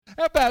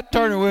How about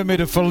turning with me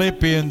to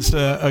Philippians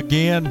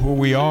again, where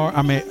we are?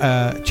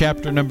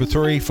 Chapter number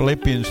 3,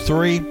 Philippians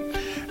 3.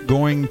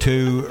 Going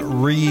to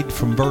read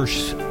from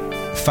verse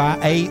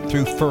 8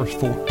 through verse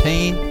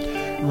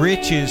 14.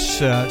 Rich's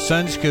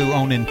Sunday school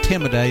on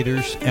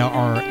intimidators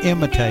or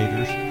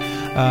imitators.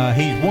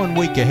 He's 1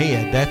 week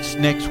ahead. That's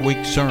next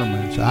week's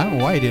sermon. So I don't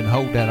know why he didn't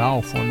hold that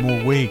off one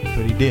more week,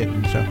 but he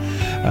didn't. So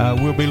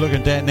we'll be looking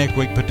at that next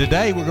week. But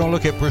today we're going to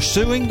look at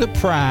pursuing the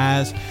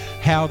prize,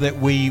 how that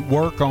we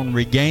work on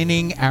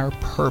regaining our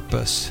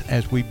purpose,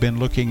 as we've been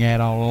looking at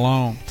all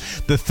along.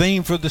 The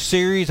theme for the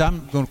series,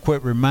 I'm going to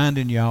quit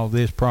reminding you all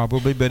this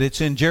probably, but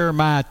it's in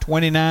Jeremiah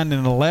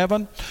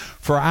 29:11.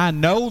 For I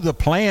know the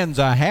plans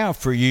I have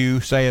for you,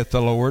 saith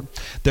the Lord.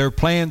 They're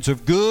plans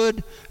of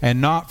good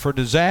and not for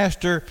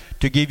disaster,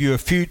 to give you a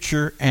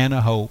future and a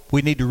hope.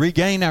 We need to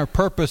regain our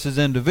purpose as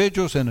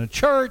individuals in a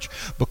church,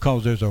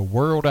 because there's a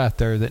world out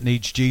there that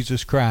needs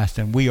Jesus Christ,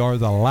 and we are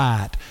the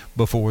light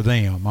before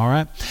them. All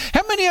right?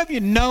 How many of you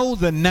know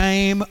the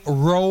name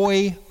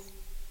Roy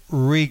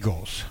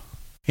Riegels?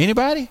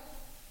 Anybody?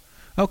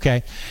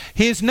 Okay.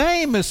 His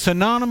name is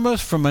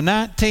synonymous from a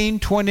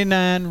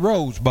 1929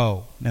 Rose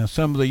Bowl. Now,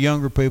 some of the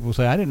younger people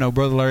say, I didn't know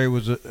Brother Larry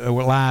was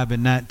alive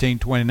in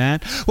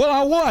 1929. Well,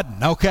 I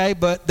wasn't, okay?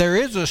 But there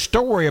is a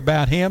story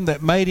about him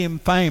that made him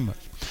famous.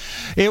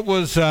 It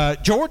was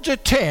Georgia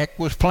Tech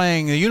was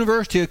playing the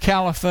University of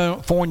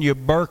California,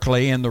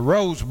 Berkeley in the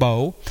Rose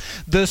Bowl.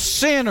 The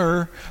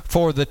center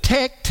for the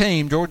Tech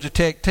team, Georgia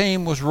Tech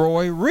team, was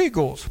Roy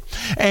Riegels.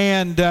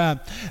 And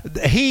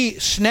he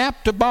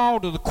snapped the ball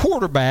to the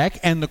quarterback,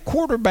 and the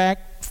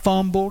quarterback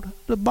fumbled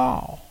the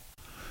ball.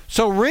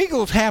 So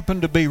Riegels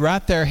happened to be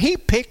right there. He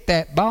picked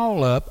that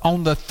ball up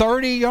on the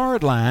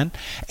 30-yard line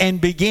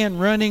and began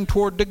running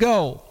toward the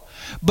goal.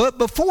 But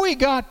before he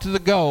got to the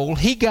goal,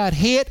 he got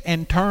hit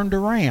and turned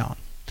around.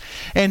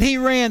 And he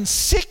ran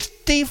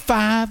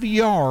 65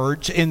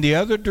 yards in the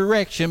other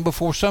direction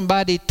before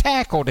somebody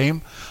tackled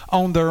him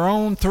on their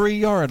own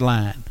 3-yard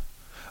line.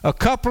 A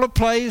couple of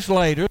plays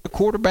later, the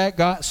quarterback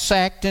got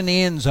sacked in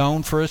the end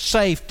zone for a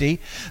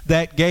safety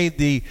that gave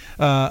the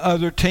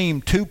other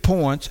team 2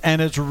 points. And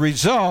as a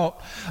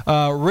result,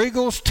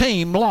 Riegels'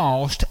 team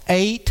lost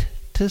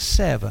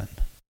 8-7.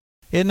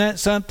 Isn't that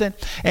something?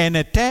 And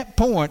at that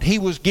point, he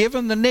was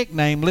given the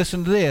nickname,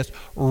 listen to this,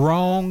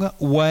 Wrong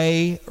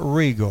Way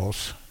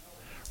Riegels.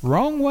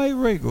 Wrong Way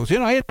Riegels. You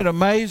know, isn't it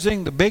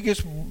amazing? The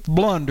biggest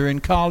blunder in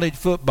college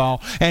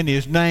football, and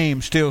his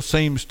name still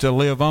seems to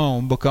live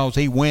on because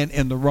he went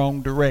in the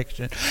wrong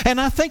direction. And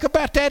I think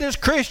about that as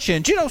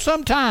Christians. You know,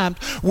 sometimes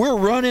we're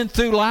running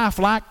through life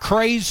like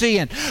crazy,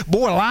 and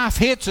boy, life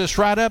hits us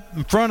right up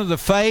in front of the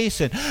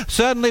face, and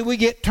suddenly we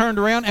get turned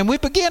around and we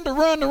begin to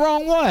run the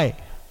wrong way.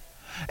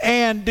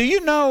 And do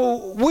you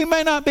know, we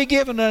may not be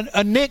given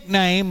a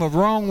nickname of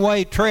Wrong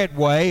Way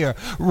Treadway or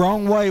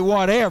Wrong Way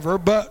whatever,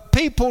 but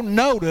people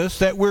notice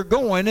that we're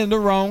going in the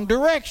wrong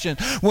direction.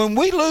 When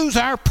we lose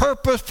our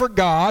purpose for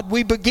God,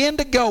 we begin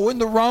to go in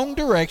the wrong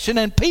direction,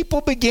 and people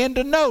begin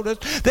to notice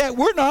that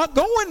we're not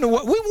going to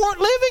what we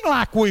weren't living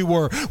like we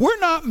were. We're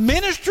not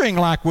ministering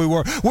like we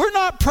were. We're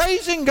not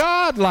praising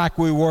God like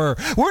we were.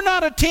 We're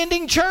not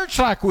attending church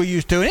like we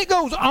used to. And it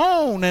goes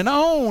on and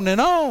on and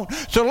on.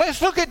 So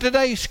let's look at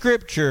today's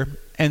scripture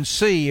and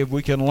see if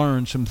we can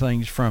learn some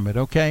things from it,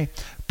 okay?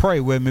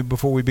 Pray with me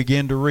before we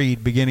begin to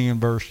read, beginning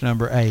in verse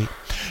number 8.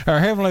 Our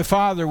Heavenly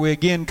Father, we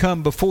again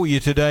come before you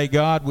today,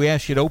 God. We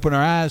ask you to open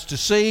our eyes to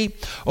see,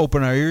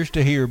 open our ears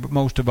to hear, but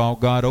most of all,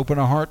 God, open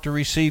our heart to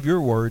receive your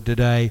word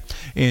today.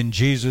 In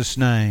Jesus'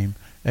 name,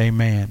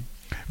 amen.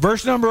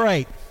 Verse number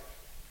 8.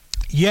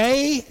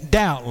 Yea,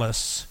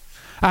 doubtless,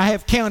 I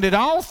have counted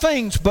all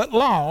things but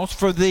loss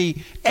for the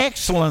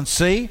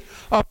excellency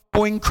of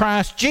knowing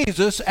Christ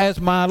Jesus as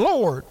my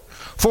Lord,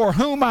 for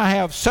whom I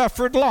have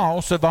suffered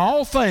loss of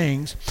all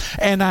things,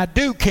 and I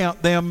do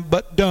count them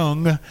but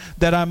dung,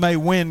 that I may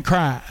win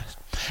Christ,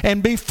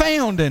 and be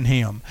found in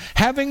him,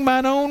 having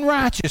mine own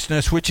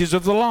righteousness which is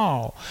of the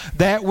law,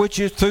 that which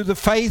is through the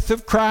faith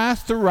of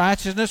Christ, the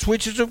righteousness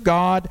which is of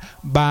God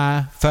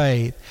by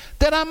faith,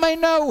 that I may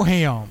know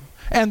him,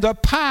 and the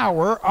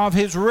power of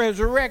his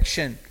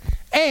resurrection,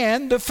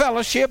 and the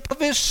fellowship of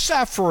his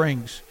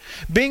sufferings,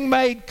 being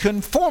made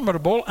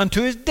conformable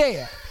unto his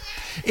death,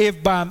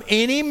 if by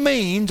any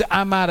means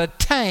I might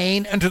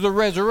attain unto the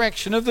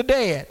resurrection of the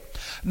dead.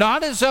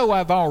 Not as though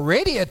I've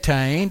already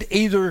attained,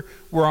 either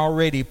were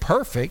already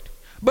perfect,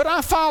 but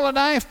I followed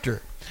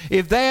after,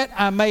 if that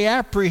I may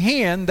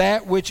apprehend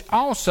that which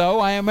also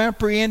I am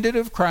apprehended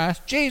of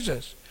Christ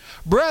Jesus.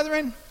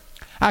 Brethren,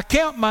 I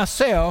count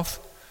myself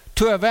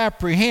to have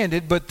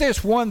apprehended, but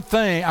this one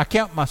thing, I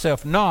count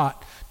myself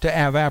not to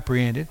have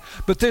apprehended,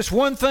 but this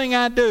one thing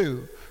I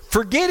do,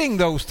 forgetting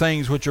those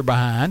things which are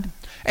behind,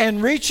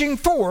 and reaching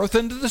forth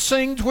into the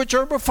things which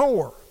are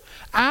before.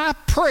 I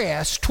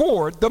press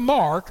toward the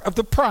mark of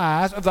the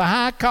prize of the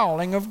high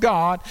calling of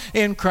God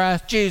in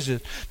Christ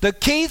Jesus. The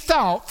key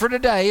thought for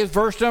today is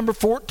verse number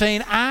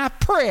 14. I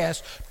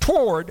press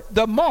toward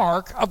the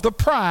mark of the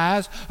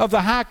prize of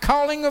the high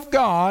calling of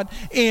God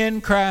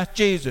in Christ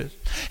Jesus.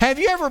 Have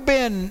you ever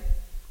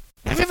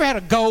had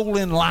a goal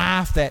in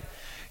life that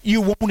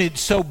you wanted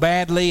so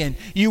badly, and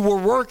you were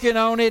working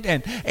on it,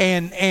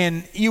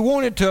 and you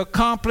wanted to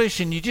accomplish,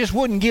 and you just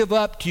wouldn't give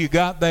up till you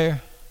got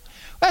there?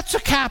 That's the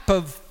type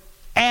of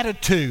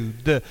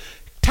attitude, the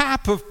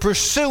type of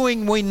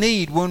pursuing we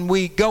need when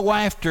we go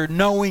after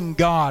knowing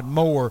God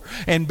more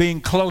and being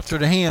closer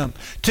to Him.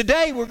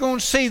 Today we're going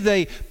to see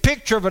the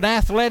picture of an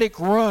athletic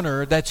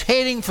runner that's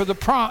heading for the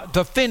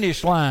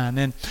finish line.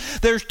 And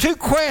there's two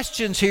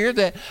questions here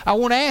that I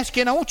want to ask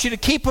you, and I want you to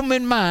keep them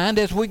in mind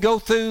as we go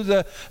through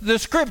the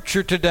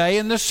scripture today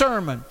in the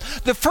sermon.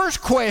 The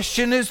first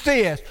question is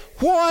this: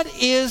 what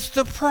is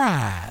the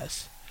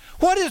prize?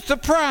 What is the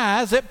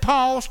prize that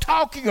Paul's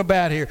talking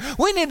about here?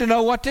 We need to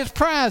know what this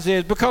prize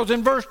is, because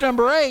in verse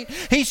number 8,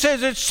 he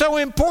says it's so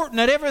important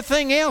that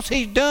everything else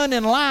he's done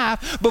in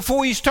life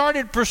before he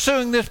started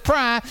pursuing this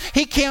prize,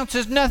 he counts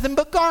as nothing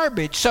but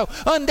garbage. So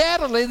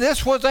undoubtedly,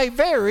 this was a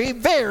very,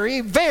 very,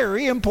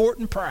 very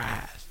important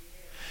prize.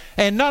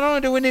 And not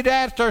only do we need to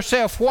ask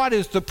ourselves, what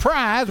is the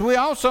prize? We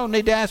also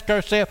need to ask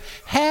ourselves,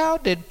 how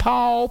did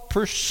Paul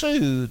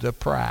pursue the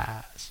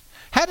prize?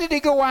 How did he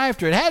go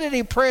after it? How did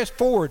he press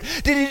forward?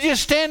 Did he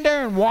just stand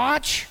there and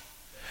watch?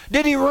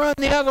 Did he run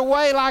the other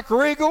way like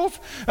Riggles?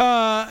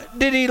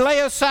 Did he lay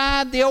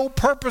aside the old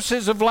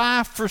purposes of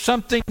life for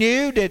something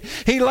new? Did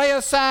he lay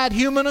aside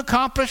human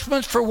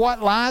accomplishments for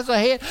what lies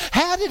ahead?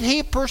 How did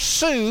he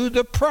pursue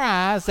the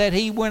prize that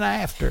he went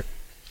after?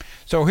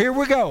 So here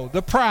we go,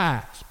 the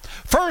prize.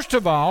 First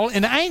of all,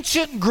 in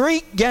ancient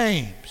Greek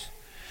games.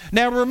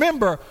 Now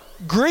remember,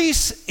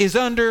 Greece is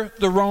under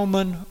the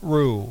Roman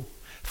rule.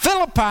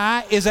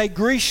 Philippi is a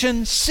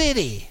Grecian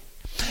city.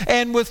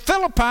 And with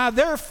Philippi,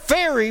 they're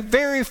very,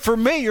 very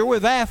familiar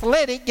with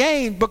athletic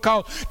games,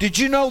 because did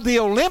you know the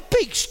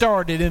Olympics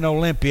started in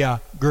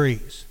Olympia,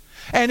 Greece?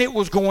 And it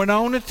was going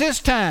on at this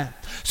time.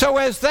 So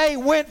as they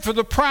went for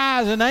the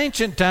prize in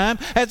ancient time,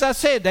 as I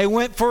said, they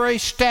went for a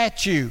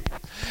statue.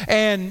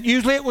 And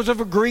usually it was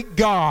of a Greek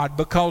god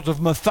because of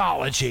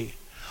mythology.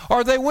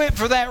 Or they went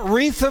for that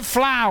wreath of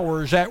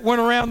flowers that went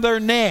around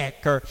their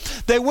neck. Or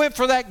they went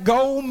for that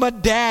gold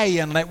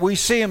medallion that we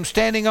see them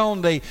standing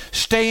on the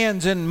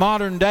stands in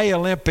modern day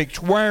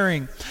Olympics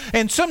wearing.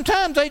 And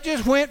sometimes they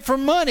just went for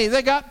money.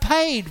 They got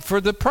paid for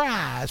the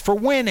prize, for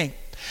winning.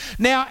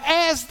 Now,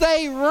 as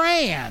they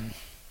ran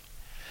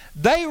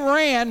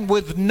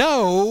with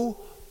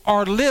no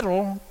or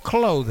little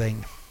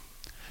clothing.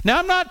 Now,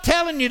 I'm not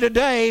telling you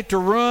today to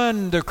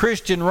run the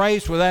Christian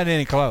race without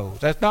any clothes.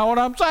 That's not what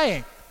I'm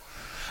saying.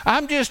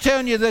 I'm just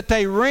telling you that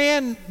they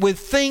ran with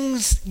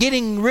things,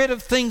 getting rid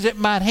of things that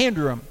might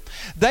hinder them.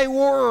 They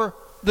wore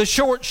the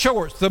short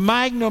shorts, the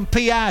Magnum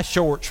PI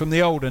shorts from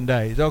the olden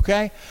days,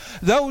 okay?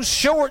 Those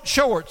short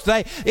shorts,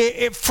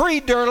 it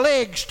freed their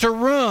legs to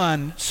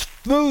run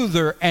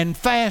smoother and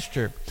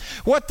faster.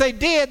 What they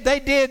did,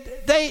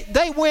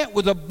 they went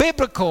with a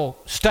biblical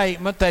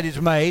statement that is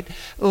made: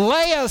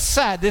 lay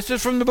aside, this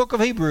is from the book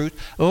of Hebrews,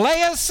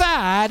 lay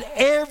aside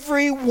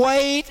every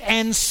weight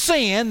and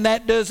sin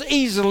that does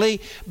easily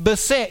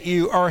beset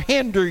you or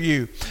hinder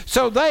you.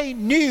 So they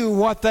knew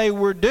what they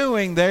were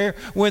doing there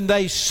when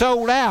they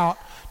sold out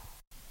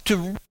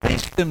to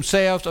release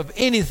themselves of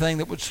anything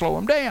that would slow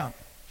them down.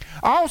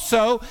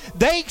 Also,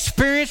 they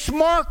experienced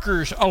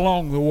markers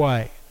along the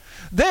way.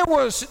 There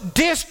was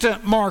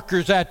distant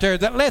markers out there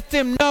that let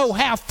them know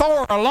how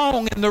far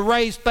along in the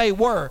race they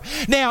were.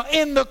 Now,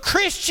 in the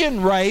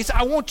Christian race,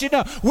 I want you to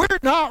know, we're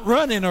not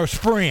running a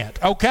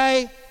sprint,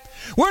 okay?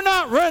 We're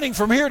not running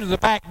from here to the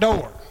back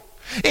door.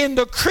 In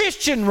the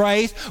Christian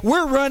race,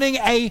 we're running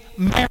a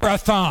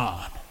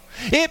marathon.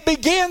 It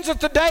begins at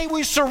the day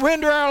we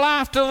surrender our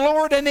life to the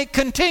Lord, and it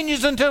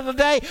continues until the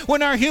day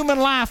when our human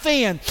life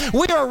ends.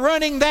 We are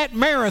running that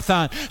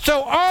marathon.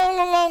 So all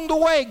along the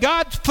way,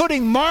 God's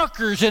putting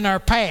markers in our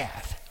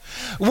path.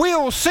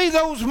 We'll see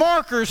those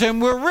markers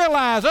and we'll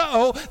realize,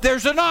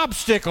 there's an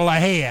obstacle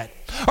ahead.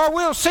 Or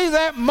we'll see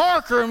that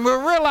marker and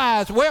we'll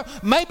realize, well,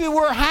 maybe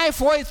we're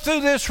halfway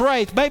through this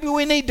race. Maybe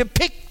we need to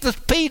pick the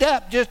speed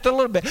up just a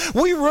little bit.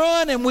 We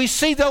run and we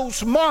see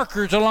those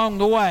markers along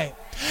the way.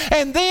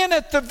 And then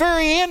at the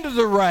very end of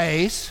the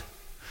race,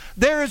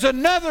 there is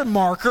another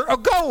marker, a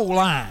goal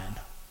line.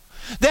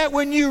 That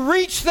when you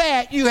reach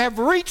that, you have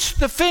reached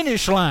the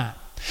finish line.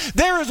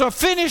 There is a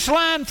finish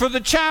line for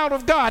the child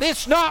of God.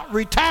 It's not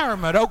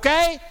retirement,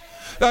 okay?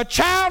 A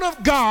child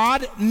of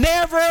God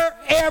never,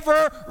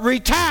 ever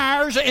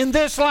retires in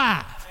this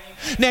life.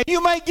 Now,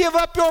 you may give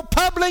up your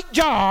public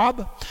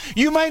job.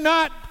 You may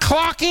not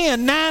clock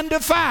in 9 to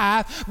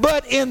 5,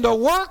 but in the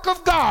work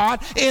of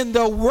God, in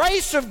the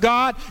race of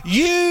God,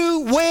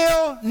 you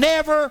will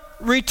never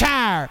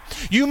retire.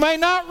 You may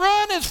not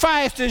run as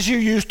fast as you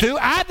used to.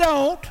 I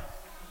don't.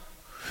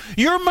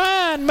 Your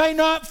mind may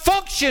not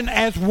function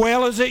as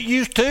well as it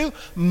used to.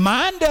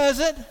 Mine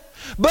doesn't.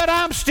 But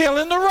I'm still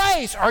in the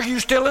race. Are you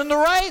still in the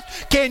race?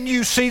 Can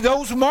you see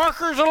those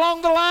markers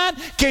along the line?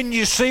 Can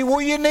you see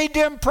where you need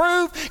to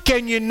improve?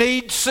 Can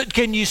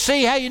you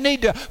see how you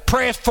need to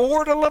press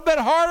forward a little bit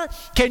harder?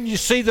 Can you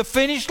see the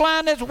finish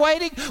line that's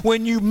waiting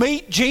when you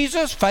meet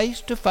Jesus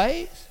face to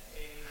face?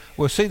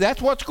 Well, see,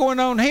 that's what's going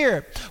on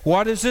here.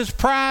 What is this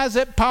prize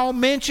that Paul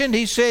mentioned?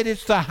 He said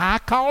it's the high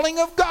calling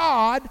of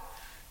God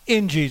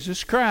in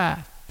Jesus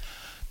Christ.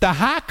 The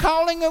high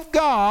calling of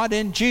God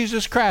in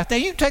Jesus Christ. Now,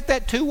 you can take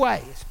that two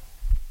ways.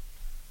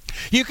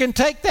 You can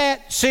take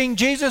that, seeing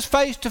Jesus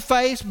face to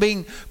face,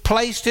 being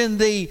placed in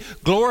the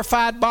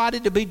glorified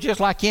body to be just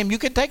like Him. You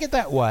can take it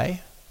that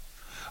way.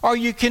 Or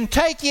you can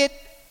take it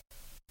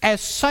as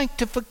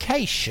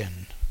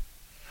sanctification.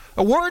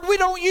 A word we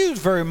don't use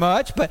very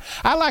much, but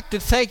I like to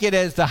take it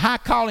as the high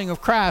calling of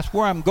Christ.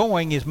 Where I'm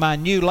going is my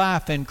new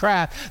life in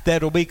Christ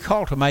that will be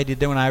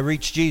cultivated when I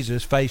reach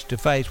Jesus face to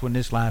face when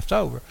this life's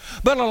over.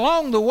 But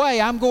along the way,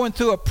 I'm going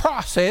through a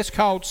process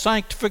called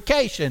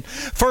sanctification.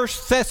 1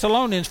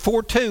 Thessalonians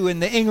 4:2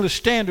 in the English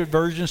Standard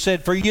Version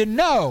said, "For you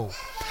know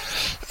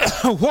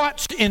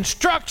what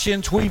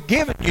instructions we've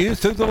given you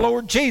through the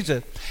Lord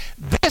Jesus.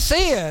 This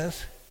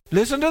is,"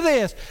 listen to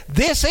this,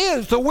 "this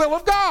is the will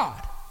of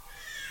God.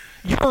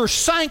 Your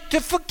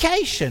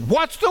sanctification."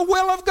 What's the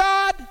will of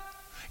God?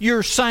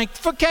 Your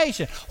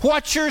sanctification.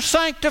 What's your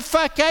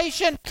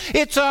sanctification?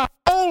 It's a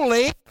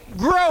holy,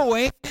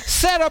 growing,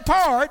 set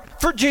apart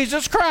for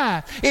Jesus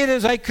Christ. It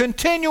is a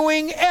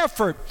continuing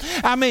effort.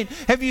 I mean,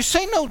 have you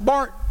seen those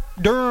Bart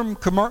Durham,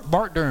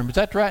 is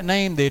that the right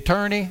name? The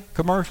attorney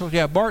commercials?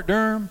 Yeah, Bart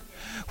Durham.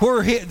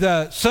 Where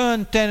the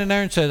son standing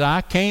there and says,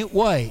 "I can't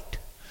wait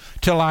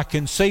till I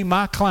can see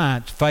my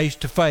clients face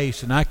to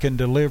face and I can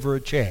deliver a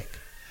check."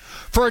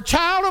 For a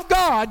child of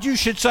God, you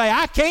should say,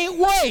 "I can't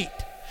wait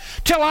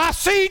till I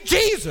see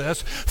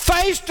Jesus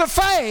face to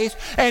face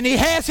and He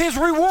has His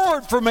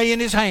reward for me in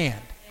His hand."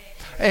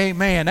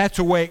 Amen. That's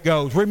the way it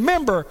goes.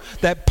 Remember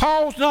that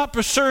Paul's not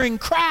pursuing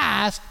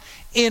Christ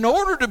in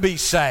order to be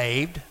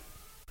saved.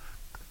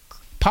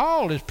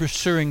 Paul is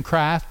pursuing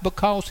Christ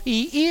because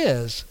he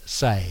is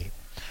saved.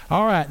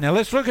 All right, now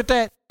let's look at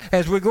that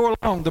as we go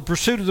along, the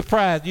pursuit of the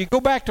prize. You go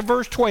back to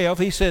verse 12,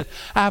 he says,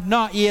 "I've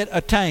not yet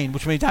attained,"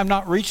 which means I've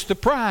not reached the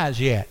prize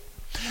yet.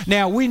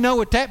 Now, we know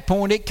at that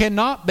point it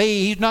cannot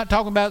be, he's not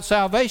talking about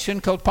salvation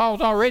because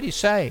Paul's already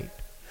saved.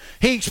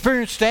 He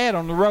experienced that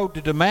on the road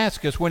to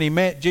Damascus when he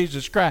met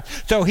Jesus Christ.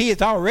 So he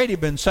has already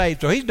been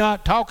saved. So he's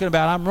not talking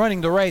about, "I'm running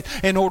the race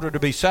in order to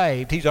be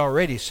saved." He's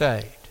already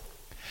saved.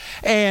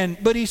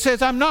 But he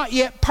says, "I'm not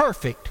yet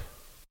perfect.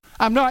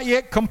 I'm not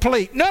yet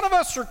complete." None of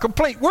us are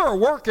complete. We're a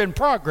work in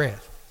progress.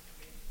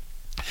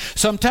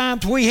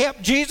 Sometimes we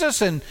help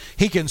Jesus and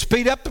He can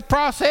speed up the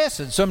process,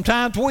 and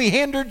sometimes we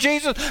hinder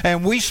Jesus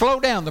and we slow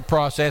down the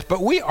process.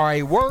 But we are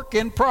a work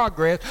in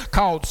progress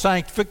called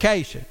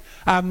sanctification.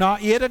 I've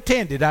not yet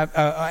apprehended.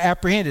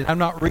 I've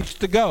not reached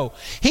the goal.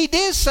 He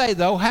did say,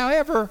 though,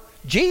 however,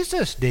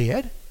 Jesus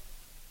did.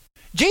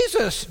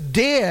 Jesus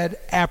did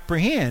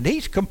apprehend.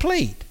 He's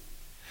complete.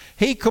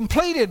 He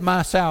completed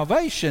my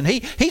salvation.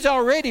 He's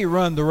already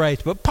run the race.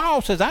 But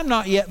Paul says, "I've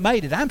not yet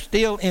made it. I'm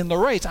still in the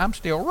race. I'm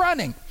still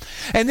running."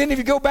 And then if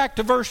you go back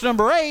to verse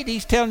number 8,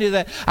 he's telling you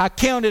that I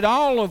counted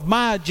all of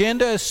my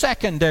agenda as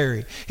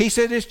secondary. He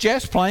said it's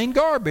just plain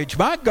garbage.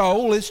 My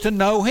goal is to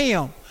know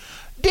Him.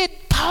 Did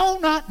Paul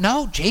not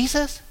know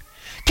Jesus?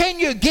 Can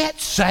you get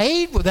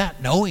saved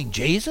without knowing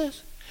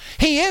Jesus?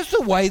 He is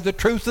the way, the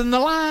truth, and the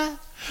life.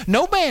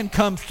 No man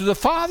comes to the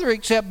Father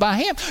except by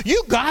Him.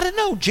 You got to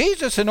know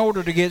Jesus in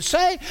order to get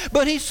saved.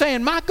 But he's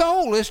saying my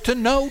goal is to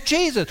know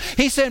Jesus.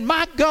 He said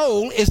my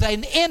goal is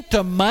an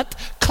intimate,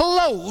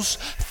 close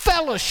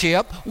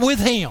fellowship with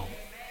Him.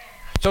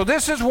 So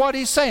this is what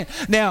he's saying.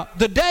 Now,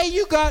 the day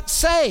you got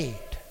saved,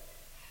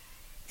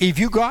 if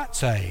you got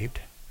saved,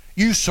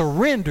 you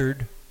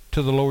surrendered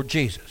to the Lord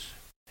Jesus.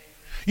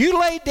 You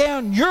laid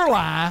down your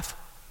life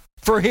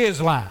for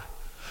His life.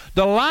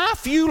 The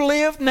life you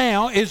live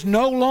now is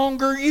no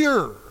longer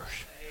yours.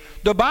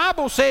 The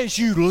Bible says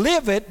you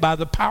live it by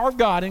the power of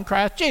God in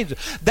Christ Jesus.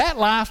 That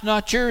life's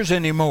not yours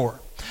anymore.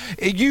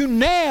 You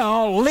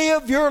now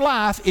live your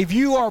life, if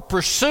you are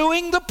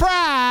pursuing the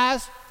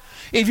prize,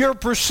 if you're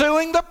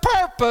pursuing the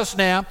purpose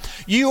now,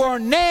 you are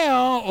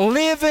now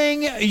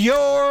living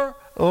your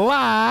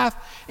life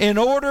in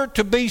order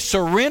to be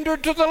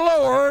surrendered to the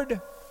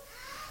Lord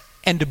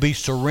and to be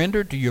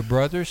surrendered to your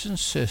brothers and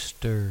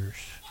sisters.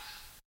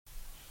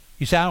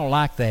 You say, "I don't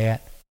like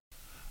that."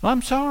 Well,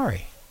 I'm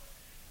sorry.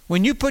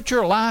 When you put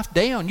your life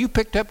down, you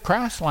picked up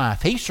Christ's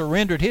life. He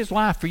surrendered His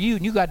life for you,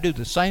 and you got to do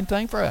the same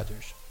thing for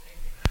others.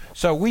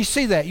 So we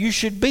see that. You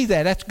should be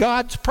that. That's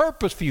God's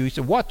purpose for you. He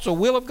said, what's the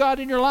will of God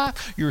in your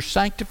life? Your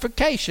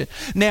sanctification.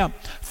 Now,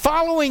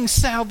 following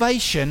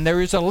salvation, there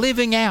is a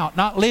living out.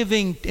 Not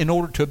living in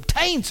order to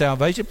obtain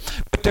salvation,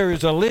 but there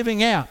is a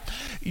living out.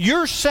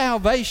 Your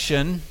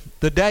salvation,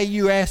 the day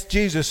you asked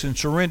Jesus and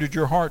surrendered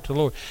your heart to the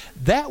Lord,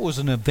 that was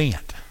an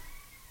event.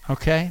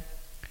 Okay?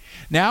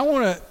 Now, I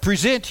want to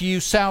present to you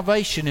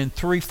salvation in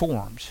three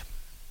forms.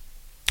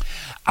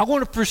 I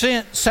want to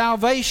present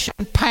salvation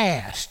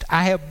past.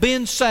 I have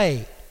been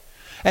saved.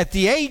 At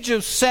the age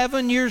of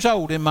 7 years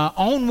old, in my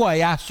own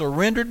way, I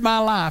surrendered my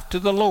life to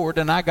the Lord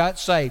and I got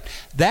saved.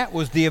 That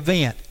was the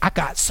event. I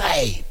got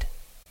saved.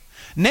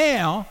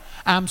 Now,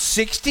 I'm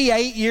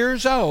 68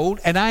 years old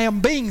and I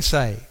am being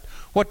saved.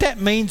 What that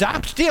means,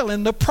 I'm still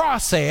in the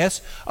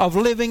process of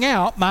living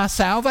out my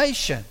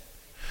salvation.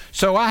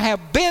 So I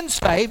have been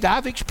saved.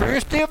 I've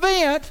experienced the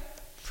event.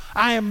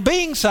 I am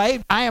being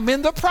saved. I am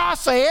in the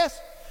process.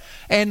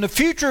 And the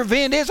future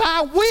event is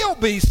I will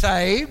be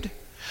saved.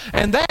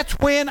 And that's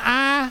when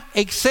I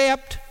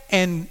accept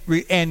and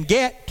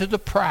get to the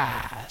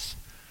prize.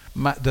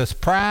 The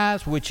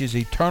prize which is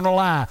eternal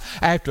life.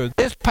 After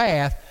this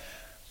path,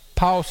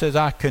 Paul says,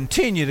 I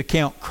continue to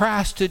count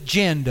Christ's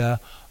agenda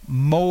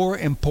more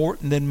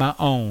important than my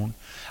own.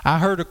 I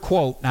heard a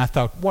quote and I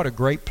thought, what a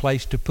great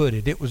place to put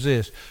it. It was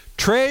this: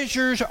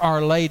 treasures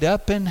are laid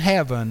up in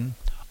heaven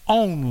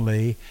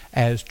only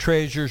as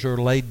treasures are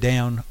laid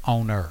down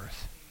on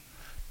earth.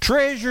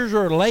 Treasures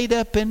are laid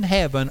up in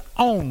heaven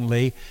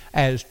only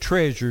as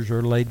treasures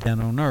are laid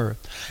down on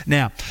earth.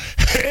 Now,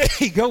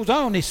 he goes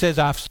on, he says,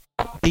 I've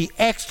sought the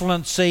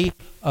excellency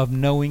of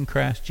knowing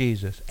Christ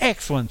Jesus.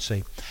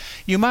 Excellency.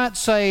 You might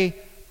say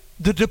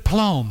the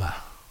diploma,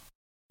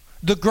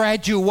 the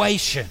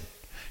graduation.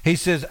 He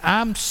says,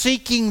 I'm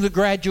seeking the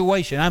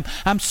graduation.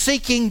 I'm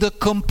seeking the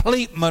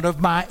completement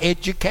of my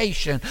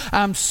education.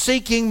 I'm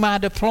seeking my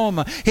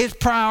diploma. His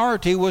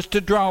priority was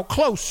to draw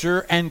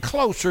closer and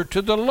closer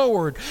to the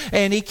Lord.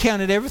 And he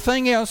counted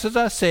everything else, as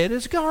I said,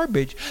 as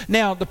garbage.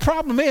 Now, the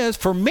problem is,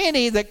 for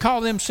many that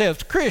call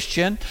themselves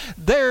Christian,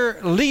 their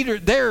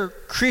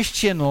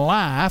Christian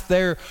life,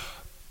 their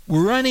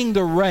running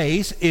the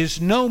race is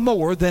no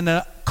more than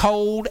a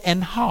cold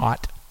and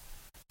hot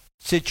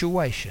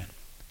situation.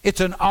 It's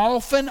an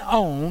off and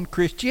on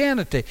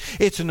Christianity.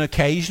 It's an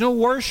occasional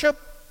worship,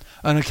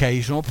 an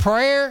occasional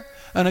prayer,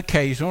 an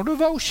occasional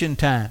devotion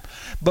time.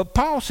 But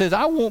Paul says,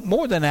 I want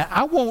more than that.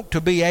 I want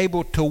to be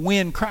able to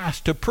win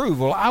Christ's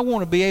approval. I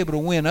want to be able to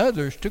win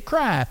others to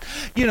Christ.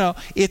 You know,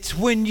 it's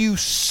when you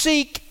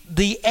seek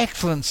the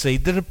excellency,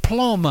 the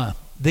diploma,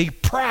 the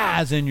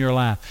prize in your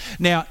life.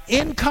 Now,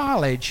 in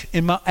college,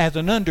 as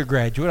an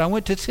undergraduate, I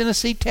went to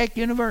Tennessee Tech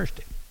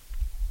University.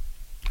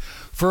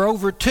 For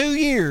over 2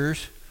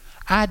 years,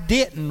 I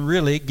didn't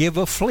really give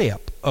a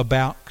flip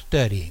about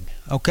studying,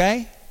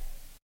 okay?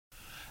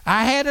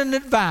 I had an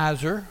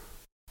advisor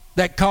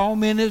that called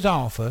me in his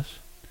office.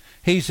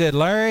 He said,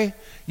 Larry,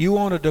 you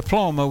want a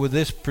diploma with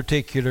this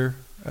particular,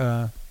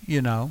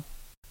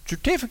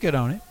 certificate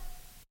on it.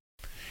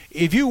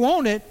 If you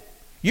want it,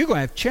 you're going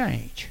to have to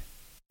change.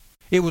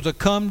 It was a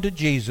come to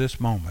Jesus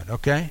moment,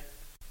 okay?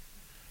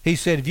 He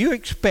said, if you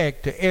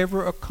expect to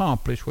ever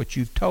accomplish what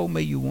you've told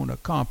me you want to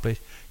accomplish,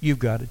 you've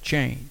got to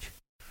change.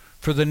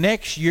 For the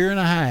next year and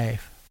a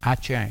half, I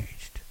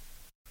changed.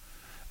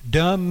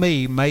 Dumb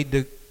me made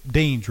the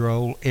dean's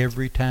roll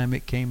every time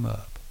it came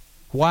up.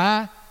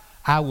 Why?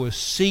 I was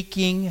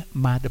seeking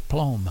my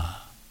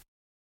diploma.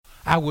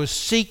 I was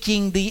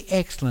seeking the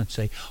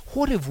excellency.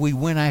 What if we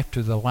went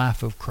after the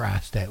life of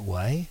Christ that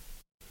way?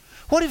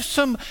 What if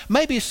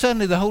maybe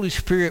suddenly the Holy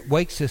Spirit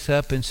wakes us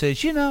up and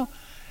says,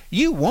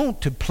 you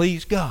want to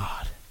please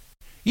God.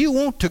 You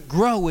want to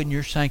grow in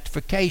your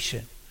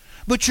sanctification.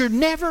 But you're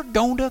never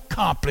going to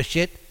accomplish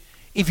it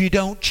if you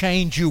don't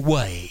change your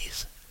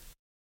ways.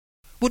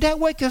 Would that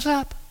wake us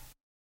up?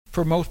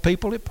 For most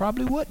people, it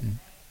probably wouldn't.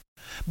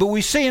 But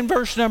we see in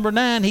verse number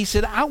 9, he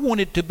said, I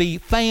want it to be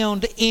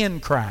found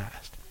in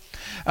Christ.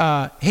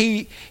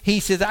 He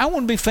says, I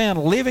want to be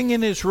found living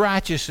in his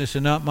righteousness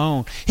and not my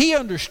own. He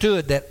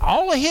understood that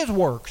all of his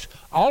works,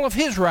 all of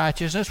his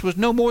righteousness was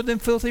no more than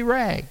filthy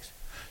rags.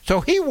 So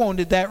he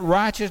wanted that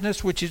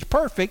righteousness which is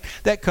perfect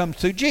that comes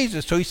through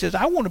Jesus. So he says,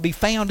 I want to be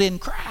found in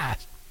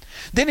Christ.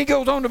 Then he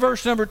goes on to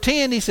verse number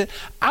 10. He said,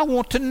 I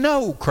want to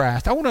know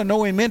Christ. I want to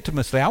know him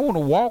intimately. I want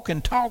to walk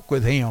and talk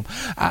with him.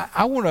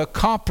 I want to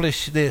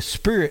accomplish this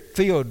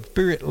spirit-filled,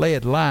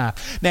 spirit-led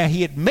life. Now,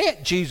 he had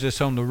met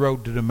Jesus on the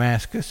road to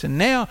Damascus, and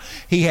now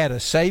he had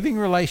a saving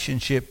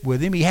relationship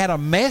with him. He had a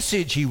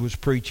message he was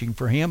preaching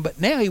for him,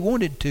 but now he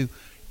wanted to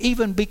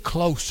even be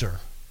closer.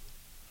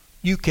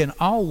 You can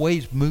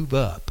always move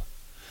up.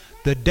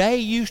 The day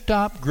you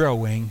stop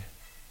growing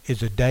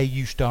is the day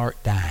you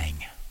start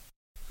dying.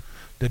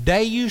 The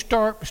day you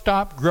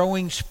stop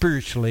growing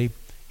spiritually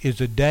is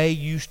the day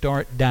you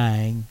start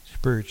dying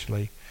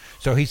spiritually.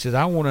 So he says,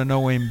 I want to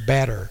know him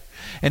better.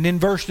 And then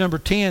verse number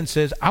 10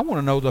 says, I want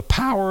to know the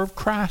power of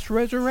Christ's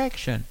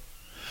resurrection.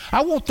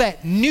 I want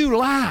that new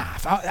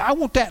life. I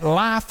want that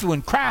life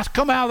when Christ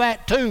come out of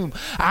that tomb.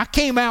 I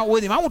came out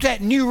with him. I want that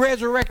new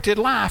resurrected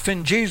life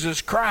in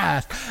Jesus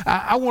Christ.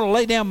 I want to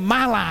lay down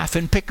my life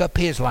and pick up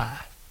his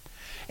life.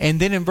 And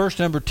then in verse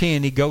number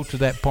 10, he goes to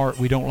that part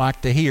we don't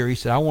like to hear. He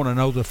said, I want to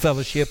know the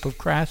fellowship of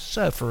Christ's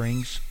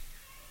sufferings.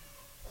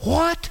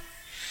 What?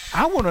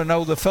 I want to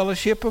know the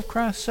fellowship of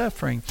Christ's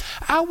suffering.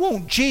 I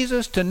want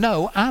Jesus to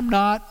know I'm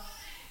not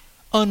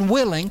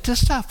unwilling to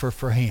suffer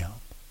for him.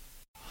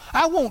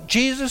 I want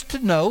Jesus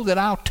to know that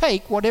I'll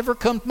take whatever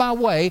comes my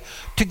way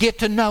to get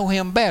to know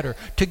him better,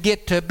 to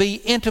get to be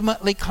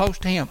intimately close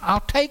to him. I'll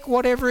take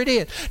whatever it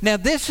is. Now,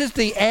 this is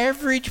the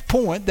average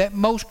point that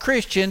most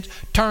Christians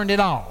turned it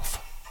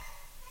off.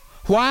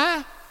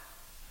 Why?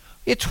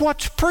 It's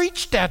what's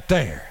preached out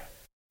there.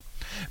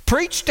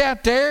 Preached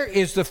out there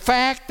is the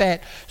fact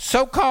that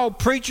so-called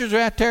preachers are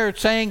out there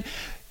saying,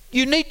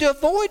 you need to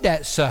avoid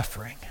that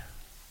suffering.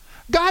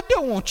 God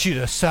don't want you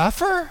to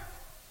suffer.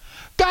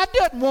 God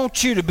doesn't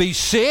want you to be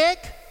sick.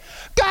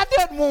 God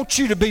doesn't want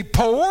you to be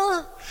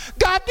poor.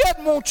 God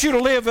doesn't want you to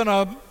live in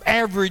an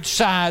average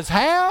size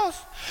house.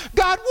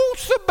 God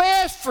wants the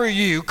best for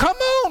you. Come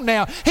on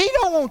now. He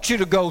don't want you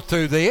to go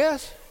through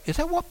this. Is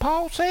that what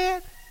Paul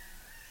said?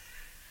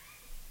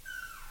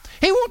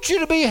 He wants you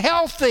to be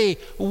healthy,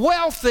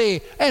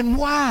 wealthy, and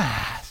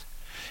wise.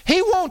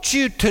 He wants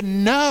you to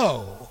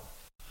know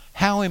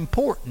how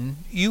important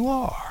you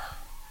are.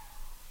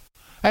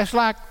 That's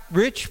like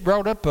Rich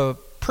brought up a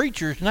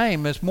preacher's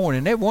name this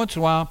morning. Every once in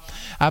a while,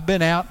 I've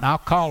been out and I'll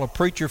call a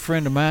preacher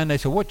friend of mine. They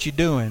say, what you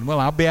doing? Well,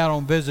 I'll be out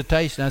on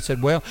visitation. I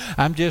said, well,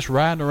 I'm just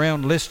riding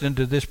around listening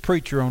to this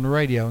preacher on the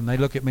radio. And they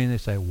look at me and they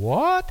say,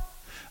 what?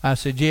 I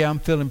said, yeah, I'm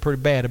feeling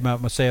pretty bad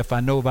about myself.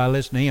 I know if I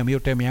listen to him, he'll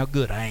tell me how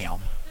good I am.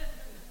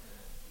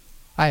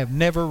 I have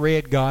never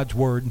read God's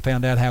Word and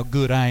found out how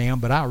good I am,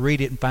 but I'll read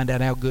it and find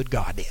out how good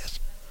God is.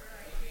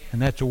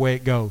 And that's the way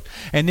it goes.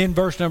 And then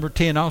verse number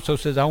 10 also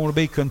says, I want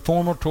to be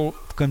conformable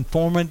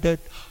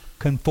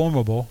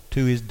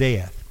to his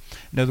death.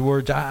 In other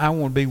words, I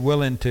want to be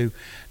willing to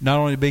not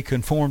only be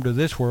conformed to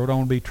this world, I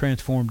want to be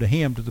transformed to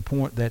him to the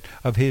point that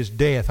of his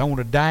death. I want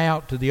to die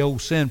out to the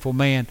old sinful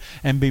man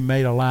and be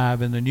made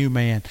alive in the new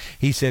man.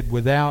 He said,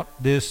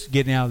 without this,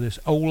 getting out of this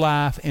old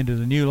life into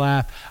the new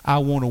life, I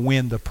want to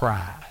win the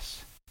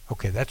prize.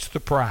 Okay, that's the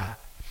prize.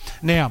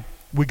 Now,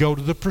 we go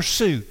to the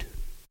pursuit.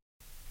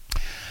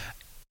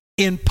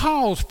 In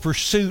Paul's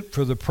pursuit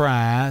for the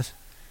prize,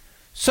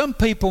 some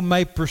people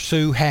may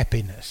pursue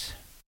happiness.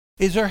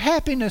 Is there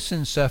happiness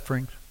in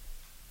suffering?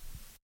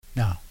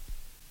 No.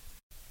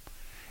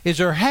 Is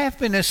there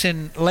happiness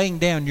in laying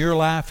down your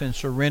life and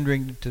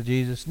surrendering it to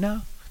Jesus?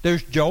 No.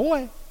 There's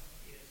joy,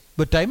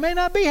 but there may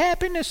not be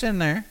happiness in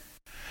there.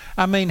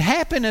 I mean,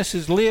 happiness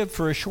is lived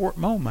for a short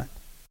moment.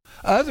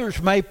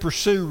 Others may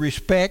pursue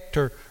respect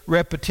or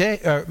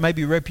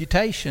maybe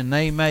reputation.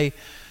 They may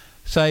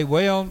say,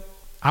 well,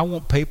 I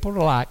want people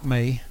to like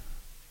me,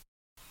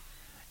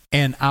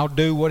 and I'll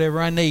do whatever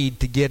I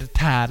need to get a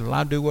title.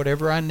 I'll do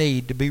whatever I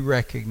need to be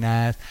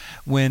recognized,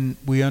 when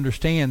we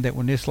understand that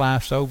when this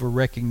life's over,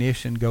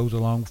 recognition goes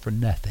along for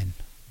nothing.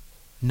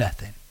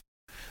 Nothing.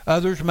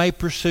 Others may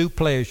pursue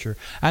pleasure.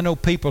 I know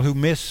people who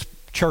miss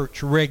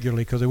church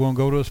regularly because they won't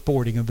go to a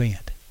sporting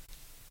event.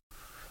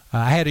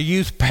 I had a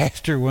youth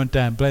pastor one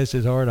time, bless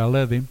his heart, I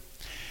love him.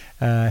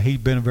 He's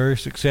been a very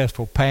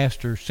successful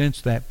pastor since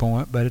that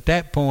point, but at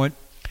that point,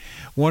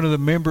 one of the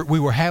members,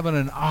 we were having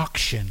an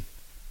auction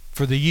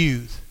for the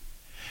youth,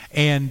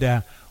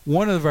 and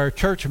one of our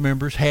church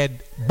members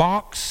had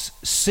box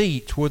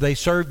seats where they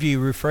served you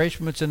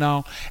refreshments and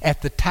all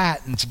at the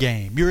Titans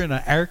game. You're in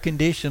an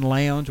air-conditioned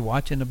lounge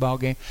watching the ball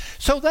game.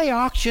 So they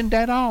auctioned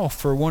that off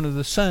for one of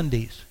the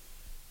Sundays.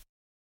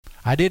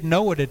 I didn't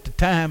know it at the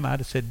time. I'd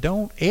have said,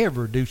 don't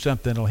ever do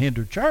something that'll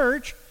hinder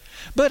church.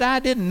 But I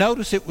didn't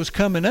notice it was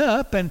coming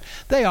up, and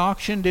they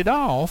auctioned it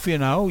off. You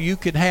know, you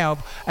could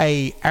have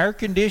a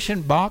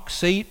air-conditioned box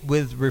seat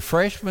with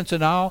refreshments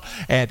and all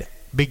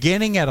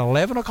beginning at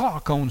 11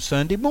 o'clock on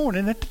Sunday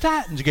morning at the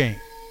Titans game.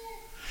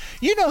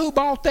 You know who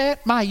bought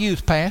that? My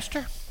youth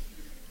pastor.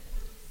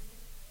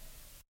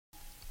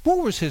 What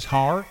was his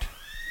heart?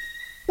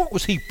 What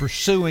was he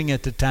pursuing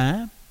at the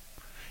time?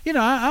 You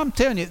know, I'm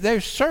telling you,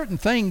 there's certain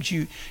things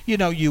you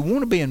want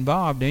to be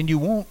involved in. You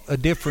want a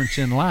difference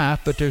in life,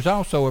 but there's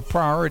also a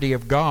priority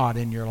of God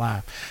in your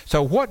life.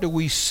 So what do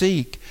we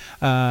seek?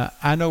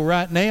 I know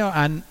right now,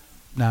 I'm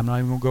not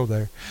even going to go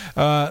there.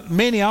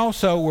 Many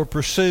also will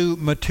pursue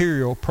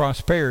material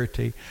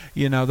prosperity.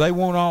 You know, they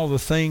want all the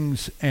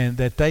things and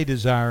that they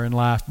desire in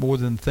life more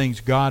than the things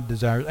God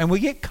desires. And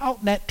we get caught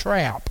in that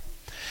trap.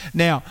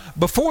 Now,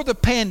 before the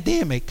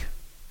pandemic,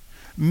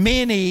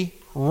 many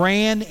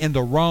ran in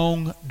the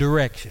wrong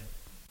direction.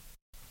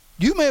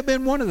 You may have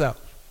been one of those.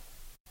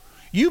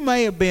 You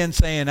may have been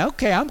saying,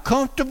 okay, I'm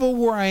comfortable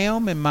where I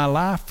am in my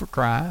life for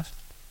Christ,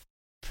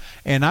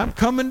 and I'm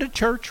coming to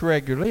church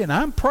regularly, and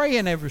I'm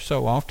praying every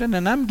so often,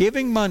 and I'm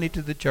giving money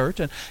to the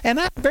church, and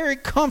I'm very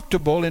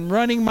comfortable in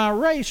running my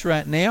race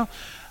right now.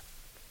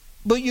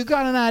 But you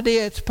got an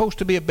idea it's supposed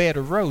to be a bed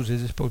of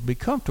roses. It's supposed to be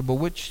comfortable,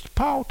 which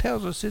Paul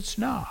tells us it's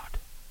not.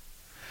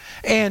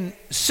 And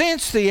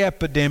since the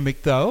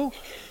epidemic, though,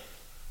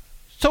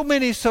 so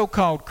many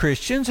so-called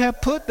Christians have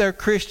put their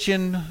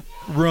Christian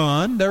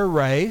run, their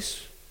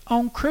race,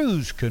 on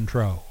cruise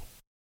control.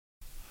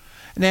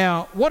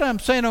 Now, what I'm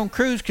saying on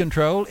cruise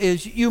control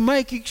is you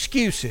make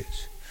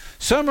excuses.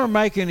 Some are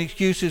making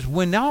excuses,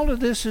 when all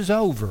of this is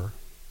over,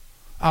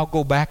 I'll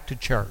go back to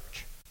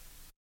church.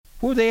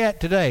 Where are they at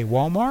today?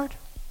 Walmart?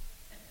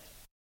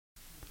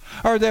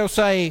 Or they'll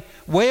say,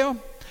 well,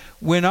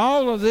 when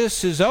all of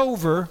this is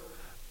over,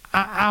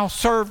 I'll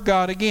serve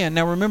God again.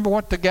 Now remember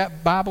what the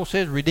Bible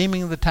says,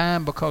 redeeming the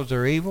time because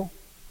they're evil.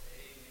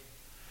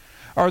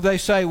 Or they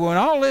say, when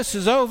all this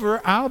is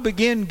over, I'll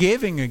begin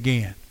giving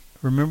again.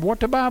 Remember what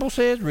the Bible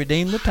says,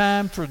 redeem the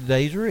time for the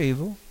days are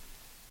evil.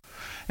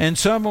 And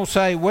some will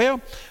say,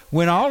 well,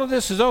 when all of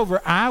this is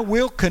over, I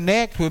will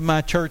connect with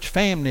my church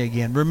family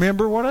again.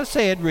 Remember what I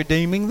said,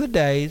 redeeming the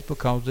days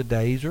because the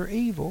days are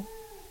evil.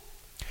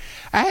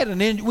 We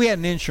had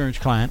an insurance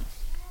client.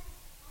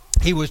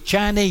 He was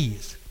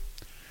Chinese.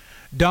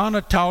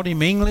 Donna taught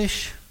him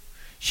English.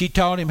 She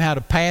taught him how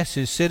to pass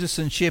his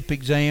citizenship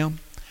exam.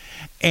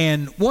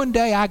 And one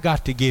day I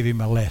got to give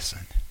him a lesson.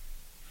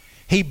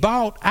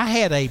 I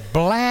had a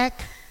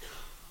black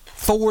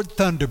Ford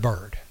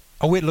Thunderbird.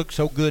 Oh, it looked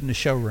so good in the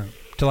showroom.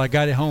 Till I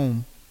got it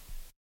home.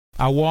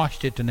 I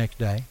washed it the next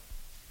day.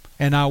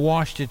 And I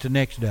washed it the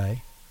next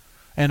day.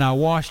 And I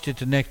washed it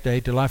the next day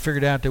till I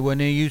figured out there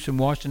wasn't any use in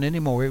washing it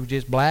anymore. It was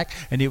just black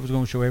and it was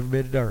going to show every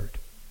bit of dirt.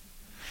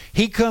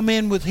 He come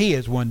in with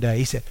his one day.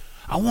 He said,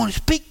 I want to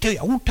speak to you.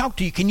 I want to talk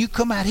to you. Can you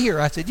come out here?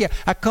 I said, yeah.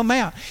 I come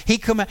out. He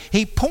come out.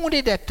 He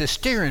pointed at the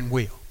steering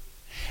wheel.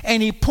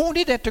 And he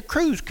pointed at the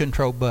cruise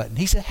control button.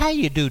 He said, how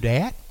you do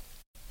that?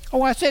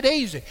 Oh, I said,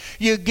 easy.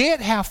 You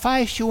get how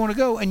fast you want to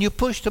go and you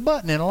push the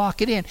button and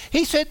lock it in.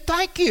 He said,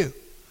 thank you.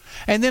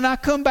 And then I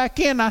come back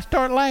in and I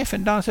start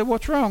laughing. Don said,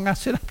 what's wrong? I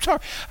said, I'm sorry.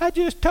 I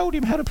just told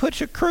him how to put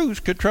your cruise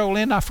control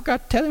in. I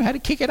forgot to tell him how to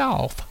kick it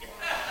off.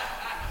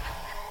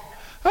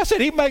 I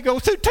said, he may go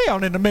through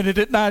town in a minute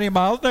at 90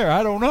 miles an hour.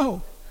 I don't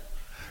know.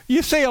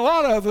 You see, a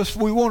lot of us,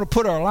 we want to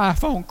put our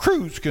life on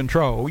cruise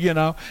control,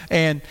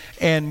 and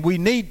we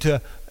need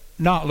to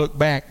not look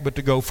back, but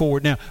to go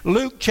forward. Now,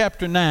 Luke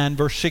chapter 9,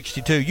 verse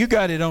 62. You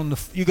got it in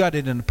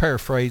the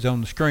paraphrase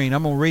on the screen.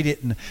 I'm going to read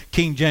it in the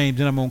King James,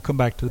 and I'm going to come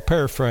back to the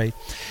paraphrase.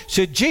 It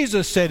said,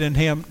 Jesus said unto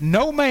him,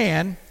 no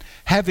man,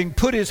 having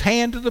put his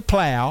hand to the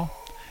plow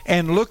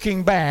and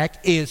looking back,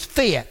 is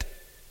fit.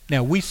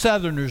 Now, we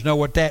Southerners know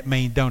what that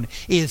means, don't it?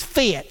 Is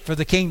fit for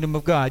the kingdom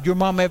of God. Your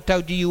mom ever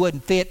told you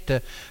wasn't fit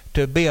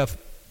to be a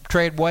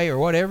treadway or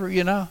whatever,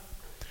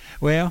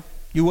 Well,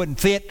 you wasn't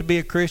fit to be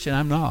a Christian.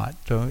 I'm not.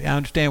 So I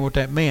understand what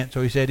that meant.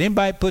 So he said,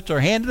 anybody puts their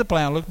hand to the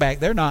plow and look back,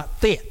 they're not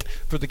fit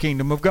for the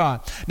kingdom of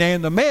God. Now,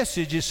 in the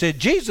message, it said,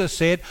 Jesus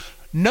said,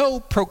 no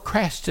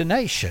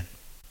procrastination.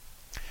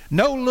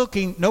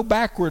 No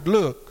backward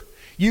look.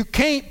 You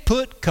can't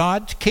put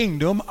God's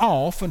kingdom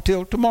off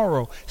until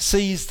tomorrow.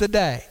 Seize the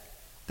day.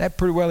 That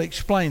pretty well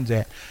explains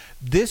that.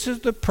 This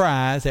is the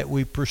prize that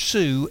we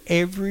pursue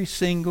every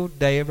single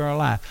day of our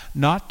life.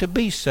 Not to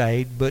be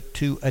saved, but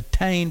to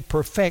attain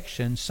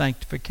perfection,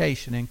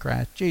 sanctification in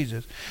Christ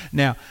Jesus.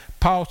 Now,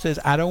 Paul says,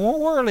 I don't want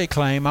worldly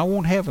acclaim, I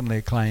want heavenly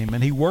acclaim.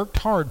 And he worked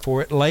hard for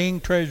it,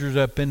 laying treasures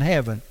up in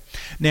heaven.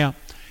 Now,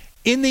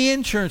 in the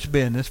insurance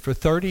business for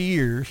 30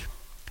 years,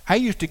 I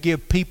used to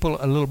give people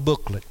a little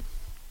booklet.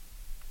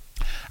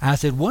 I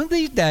said, one of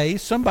these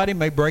days, somebody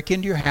may break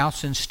into your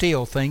house and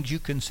steal things you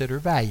consider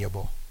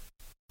valuable.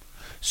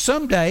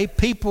 Someday,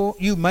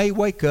 you may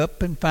wake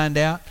up and find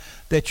out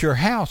that your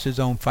house is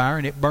on fire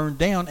and it burned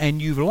down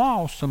and you've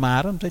lost some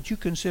items that you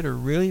consider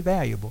really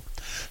valuable.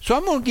 So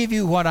I'm going to give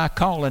you what I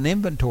call an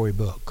inventory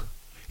book.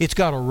 It's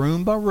got a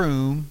room by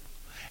room,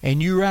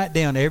 and you write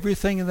down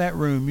everything in that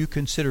room you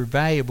consider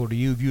valuable to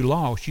you. If you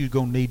lost, you're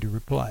going to need to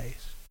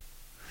replace.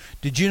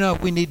 Did you know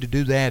we need to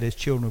do that as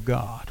children of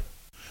God?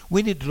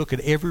 We need to look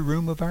at every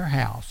room of our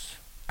house,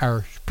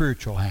 our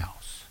spiritual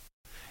house,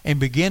 and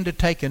begin to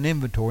take an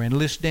inventory and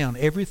list down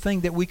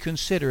everything that we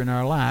consider in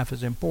our life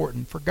as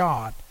important for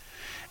God.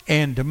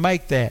 And to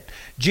make that,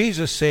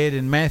 Jesus said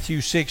in Matthew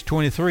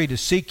 6:23, to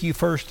seek ye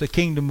first the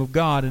kingdom of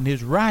God and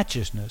his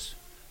righteousness,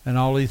 and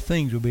all these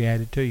things will be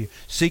added to you.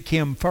 Seek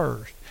him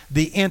first.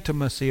 The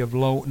intimacy of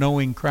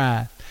knowing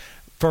Christ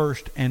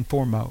first and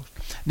foremost.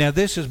 Now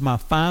this is my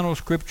final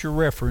scripture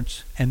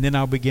reference, and then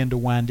I'll begin to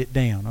wind it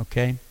down,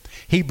 okay?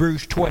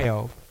 Hebrews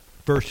 12,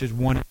 verses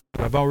 1 and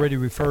 2. I've already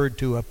referred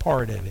to a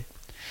part of it.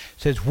 It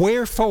says,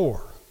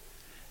 wherefore,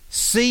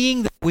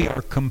 seeing that we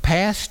are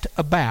compassed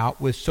about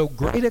with so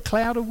great a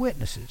cloud of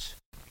witnesses,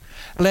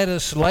 let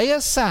us lay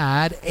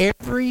aside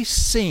every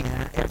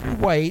sin, every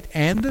weight,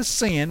 and the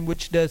sin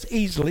which does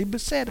easily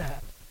beset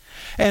us.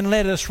 And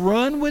let us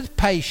run with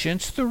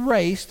patience the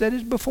race that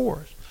is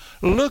before us.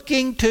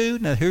 Looking to,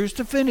 now here's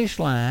the finish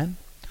line,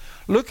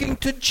 looking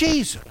to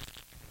Jesus,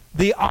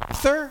 the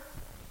author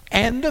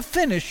and the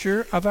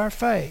finisher of our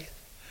faith,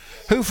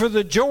 who for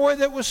the joy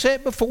that was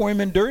set before him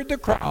endured the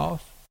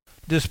cross,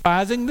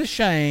 despising the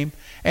shame,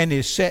 and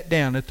is set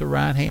down at the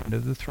right hand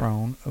of the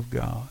throne of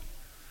God.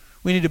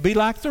 We need to be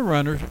like the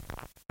runners,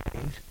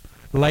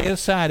 lay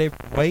aside every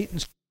weight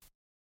and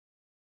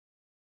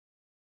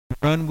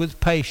run with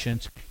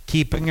patience,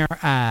 keeping our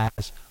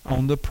eyes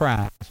on the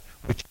prize,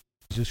 which is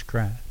Jesus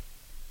Christ.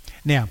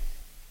 Now,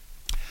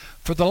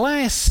 for the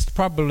last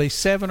probably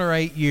 7 or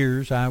 8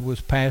 years, I was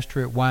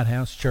pastor at White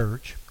House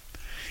Church.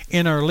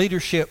 In our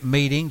leadership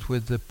meetings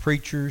with the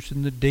preachers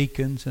and the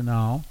deacons and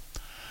all,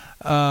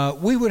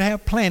 we would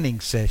have planning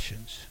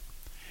sessions.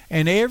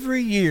 And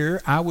every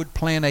year I would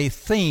plan a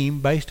theme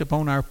based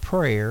upon our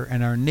prayer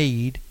and our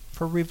need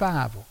for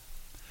revival.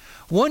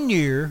 One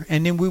year,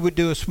 and then we would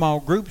do a small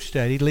group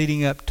study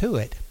leading up to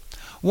it.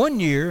 One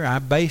year I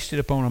based it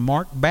upon a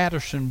Mark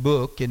Batterson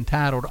book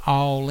entitled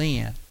All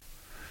In.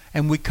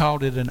 And we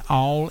called it an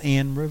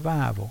all-in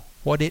revival.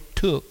 What it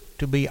took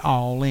to be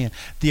all in.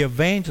 The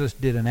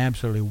evangelist did an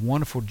absolutely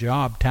wonderful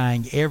job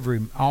tying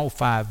all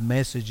 5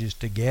 messages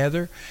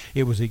together.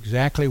 It was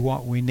exactly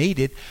what we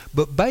needed.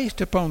 But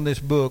based upon this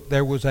book,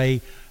 there was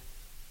a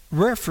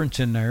reference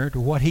in there to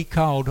what he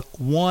called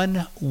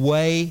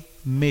one-way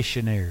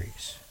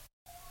missionaries.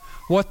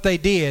 What they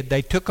did,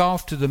 they took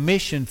off to the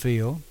mission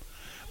field,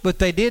 but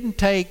they didn't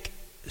take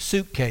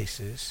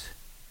suitcases.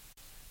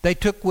 They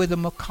took with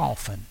them a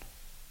coffin.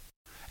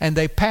 And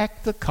they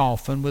packed the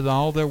coffin with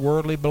all their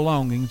worldly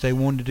belongings they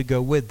wanted to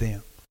go with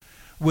them,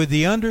 with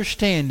the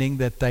understanding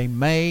that they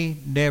may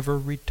never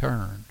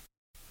return.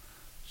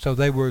 So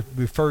they were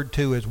referred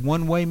to as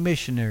one-way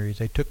missionaries.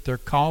 They took their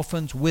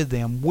coffins with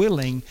them,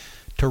 willing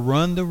to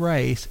run the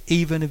race,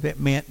 even if it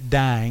meant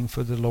dying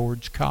for the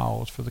Lord's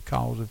cause, for the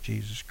cause of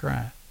Jesus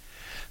Christ.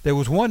 There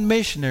was one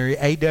missionary,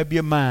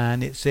 A.W.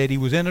 Mine, it said he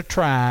was in a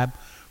tribe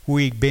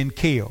where he'd been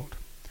killed.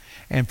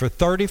 And for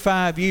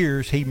 35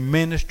 years, he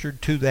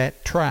ministered to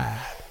that tribe.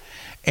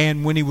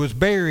 And when he was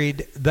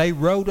buried, they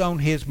wrote on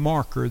his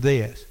marker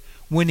this: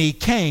 when he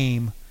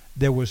came,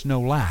 there was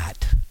no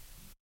light.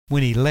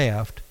 When he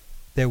left,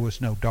 there was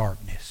no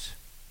darkness.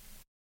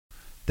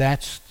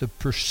 That's the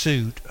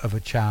pursuit of a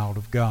child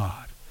of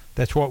God.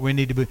 That's what we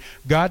need to be.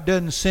 God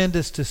doesn't send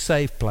us to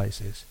safe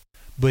places,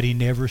 but He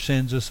never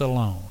sends us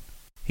alone.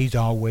 He's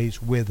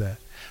always with us.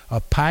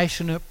 A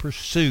passionate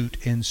pursuit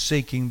in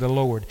seeking the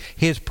Lord,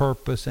 His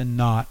purpose and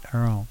not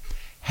our own.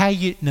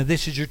 Now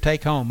this is your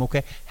take home,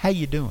 okay? How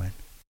you doing?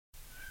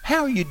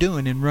 How are you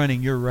doing in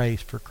running your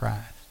race for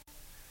Christ?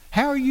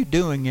 How are you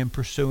doing in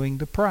pursuing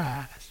the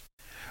prize?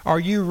 Are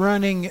you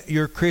running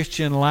your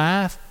Christian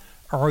life,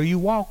 or are you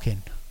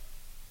walking?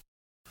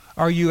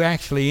 Are you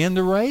actually in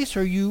the race,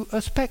 or are you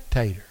a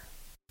spectator?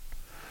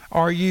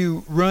 Are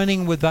you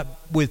running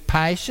with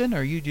passion,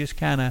 or are you just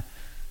kind of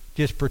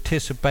just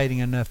participating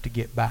enough to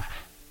get by?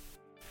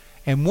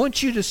 And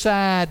once you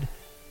decide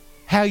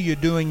how you're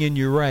doing in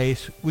your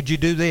race, would you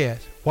do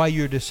this? While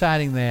you're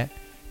deciding that,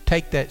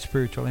 take that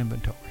spiritual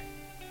inventory.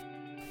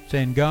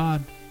 Saying,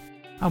 God,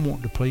 I'm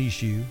wanting to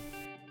please you.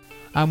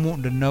 I'm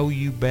wanting to know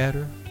you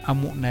better.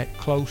 I'm wanting that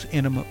close,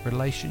 intimate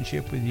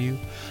relationship with you.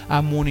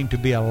 I'm wanting to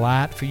be a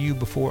light for you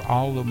before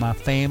all of my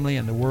family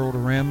and the world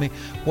around me.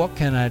 What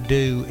can I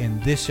do in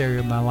this area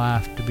of my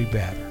life to be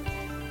better?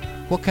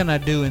 What can I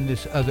do in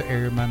this other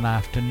area of my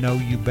life to know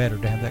you better,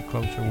 to have that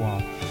closer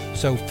walk?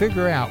 So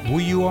figure out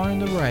where you are in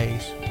the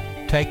race,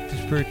 take the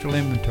spiritual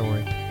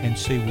inventory, and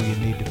see where you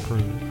need to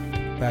prove.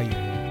 Bow your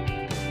head.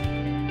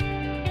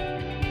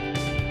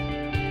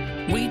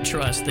 We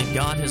trust that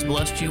God has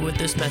blessed you with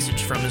this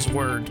message from His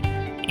Word.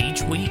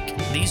 Each week,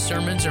 these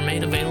sermons are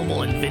made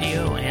available in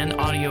video and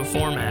audio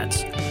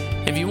formats.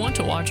 If you want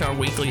to watch our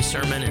weekly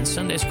sermon and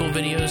Sunday school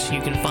videos,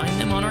 you can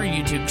find them on our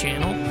YouTube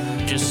channel.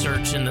 Just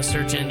search in the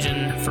search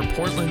engine for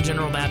Portland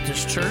General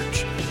Baptist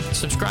Church.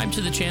 Subscribe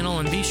to the channel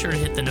and be sure to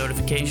hit the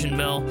notification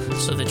bell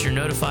so that you're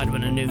notified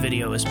when a new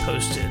video is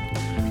posted.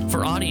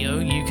 For audio,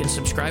 you can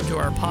subscribe to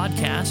our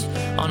podcast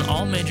on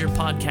all major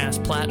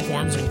podcast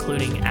platforms,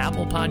 including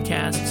Apple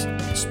Podcasts,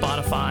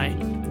 Spotify,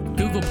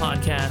 Google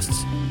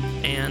Podcasts,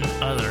 and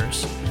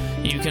others.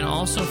 You can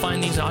also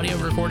find these audio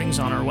recordings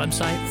on our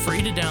website,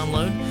 free to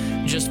download.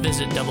 Just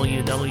visit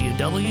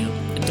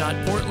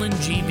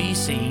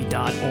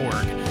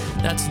www.portlandgbc.org.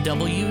 That's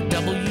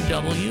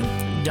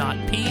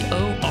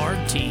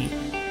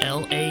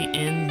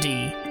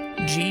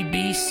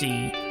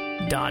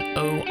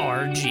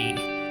www.portlandgbc.org.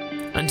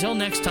 Until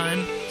next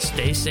time,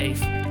 stay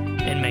safe,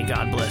 and may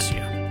God bless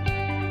you.